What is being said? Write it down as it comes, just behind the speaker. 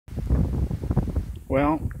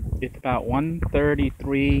Well, it's about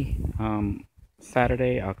 1:33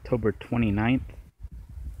 Saturday, October 29th.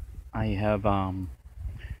 I have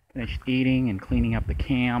finished eating and cleaning up the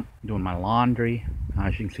camp, doing my laundry.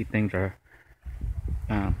 As you can see, things are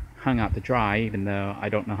hung out to dry, even though I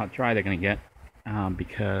don't know how dry they're going to get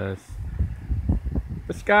because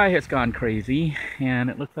the sky has gone crazy and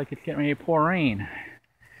it looks like it's getting ready to pour rain.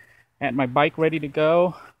 I had my bike ready to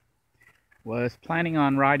go. Was planning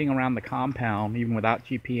on riding around the compound even without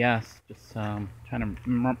GPS, just trying to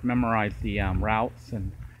memorize the routes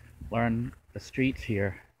and learn the streets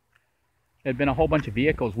here. There had been a whole bunch of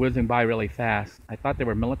vehicles whizzing by really fast. I thought they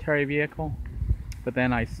were military vehicle, but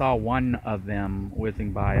then I saw one of them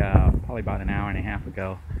whizzing by probably about an hour and a half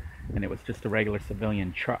ago, and it was just a regular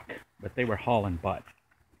civilian truck, but they were hauling butt.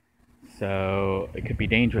 So it could be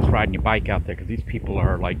dangerous riding your bike out there because these people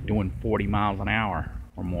are like doing 40 miles an hour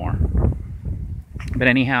or more. But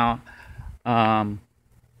anyhow, the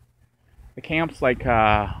camp's like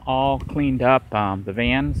all cleaned up. The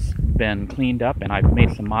van's been cleaned up, and I've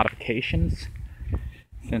made some modifications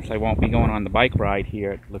since I won't be going on the bike ride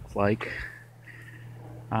here, it looks like.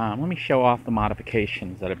 Let me show off the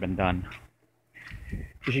modifications that have been done.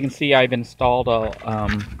 As you can see, I've installed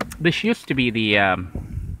this used to be the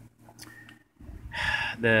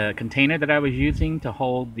container that I was using to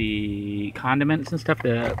hold the condiments and stuff,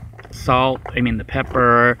 the salt, the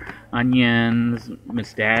pepper, onions,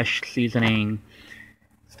 Miss Dash seasoning,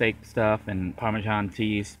 steak stuff, and Parmesan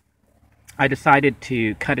cheese. I decided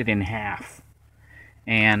to cut it in half,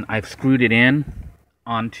 and I've screwed it in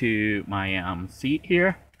onto my seat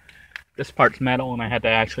here. This part's metal, and I had to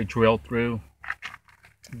actually drill through,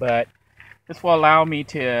 but this will allow me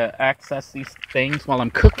to access these things while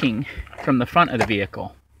I'm cooking from the front of the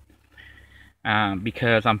vehicle,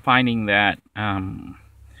 because I'm finding that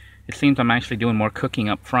it seems I'm actually doing more cooking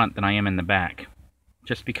up front than I am in the back,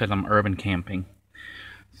 just because I'm urban camping.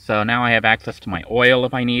 So now I have access to my oil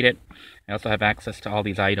if I need it. I also have access to all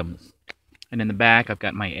these items. And in the back I've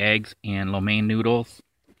got my eggs and lo mein noodles.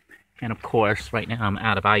 And of course, right now I'm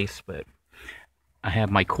out of ice, but I have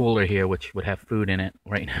my cooler here, which would have food in it.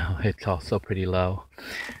 Right now, it's also pretty low. I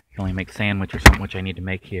can only make sandwich or something, which I need to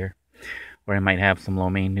make here. Or I might have some lo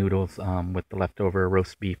mein noodles with the leftover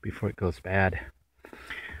roast beef before it goes bad.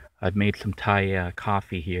 I've made some Thai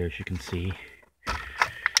coffee here, as you can see.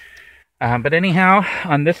 But anyhow,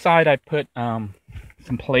 on this side, I put some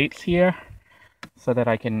plates here so that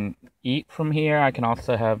I can eat from here. I can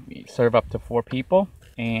also serve up to 4 people,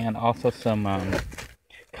 and also some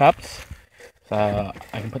cups. So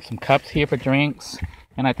I can put some cups here for drinks,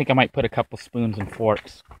 and I think I might put a couple spoons and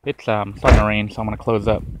forks. It's starting to rain, so I'm going to close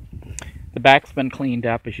up. The back's been cleaned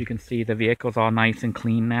up. As you can see, the vehicle's all nice and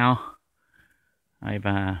clean now. I've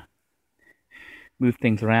moved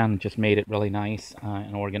things around and just made it really nice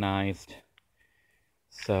and organized.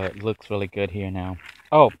 So it looks really good here now.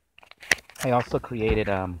 Oh, I also created,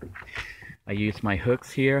 I used my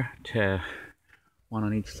hooks here, one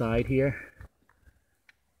on each side here,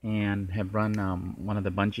 and have run one of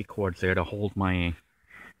the bungee cords there to hold my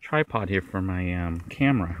tripod here for my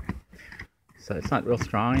camera. So it's not real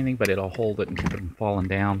strong or anything, but it'll hold it and keep it from falling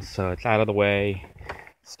down. So it's out of the way,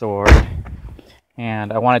 stored.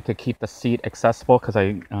 And I wanted to keep the seat accessible because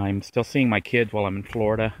I'm still seeing my kids while I'm in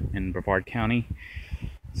Florida, in Brevard County.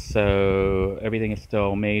 So everything is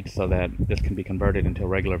still made so that this can be converted into a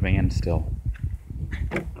regular van still.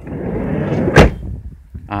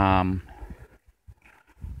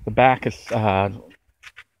 The back is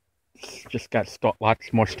just got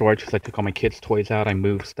lots more storage because I took all my kids' toys out. I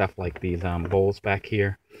moved stuff like these bowls back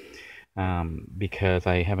here because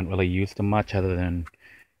I haven't really used them much other than,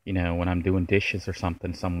 when I'm doing dishes or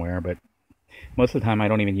something somewhere. But most of the time I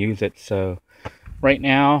don't even use it. So right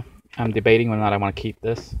now I'm debating whether or not I want to keep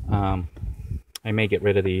this. I may get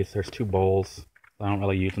rid of these. There's 2 bowls. I don't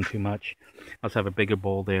really use them too much. I also have a bigger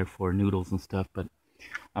bowl there for noodles and stuff. But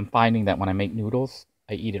I'm finding that when I make noodles,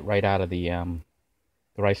 I eat it right out of the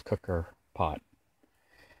rice cooker pot.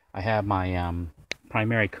 I have my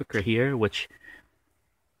primary cooker here, which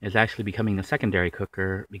is actually becoming the secondary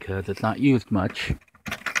cooker because it's not used much,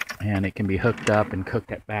 and it can be hooked up and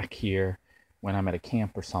cooked back here when I'm at a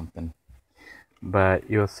camp or something. But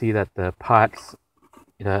you'll see that the pots,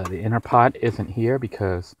 the inner pot isn't here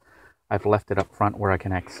because I've left it up front where I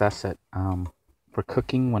can access it for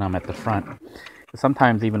cooking when I'm at the front.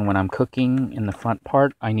 Sometimes even when I'm cooking in the front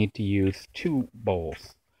part, I need to use 2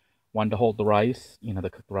 bowls. One to hold the rice, to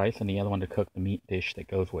cook the rice, and the other one to cook the meat dish that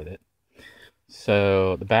goes with it.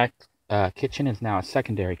 So the back kitchen is now a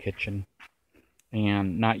secondary kitchen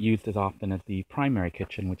and not used as often as the primary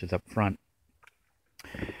kitchen, which is up front.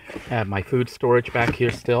 I have my food storage back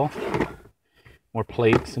here still. More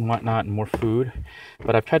plates and whatnot and more food.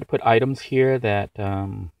 But I've tried to put items here that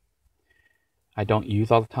I don't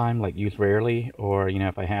use all the time, like use rarely, or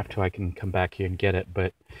if I have to I can come back here and get it.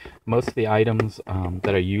 But most of the items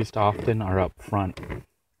that are used often are up front.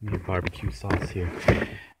 Barbecue sauce here.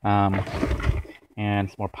 And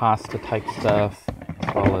some more pasta type stuff,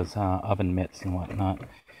 as well as oven mitts and whatnot.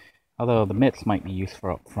 Although the mitts might be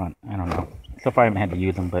useful up front, I don't know. So far I haven't had to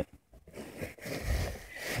use them, but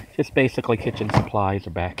just basically kitchen supplies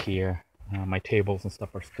are back here. My tables and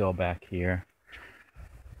stuff are still back here.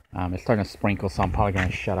 It's starting to sprinkle, so I'm probably going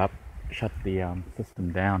to shut the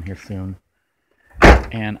system down here soon.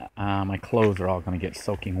 And my clothes are all going to get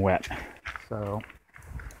soaking wet. So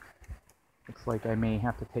looks like I may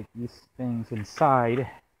have to take these things inside.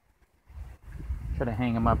 Try to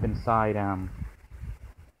hang them up inside.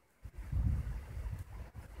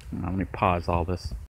 Let me pause all this.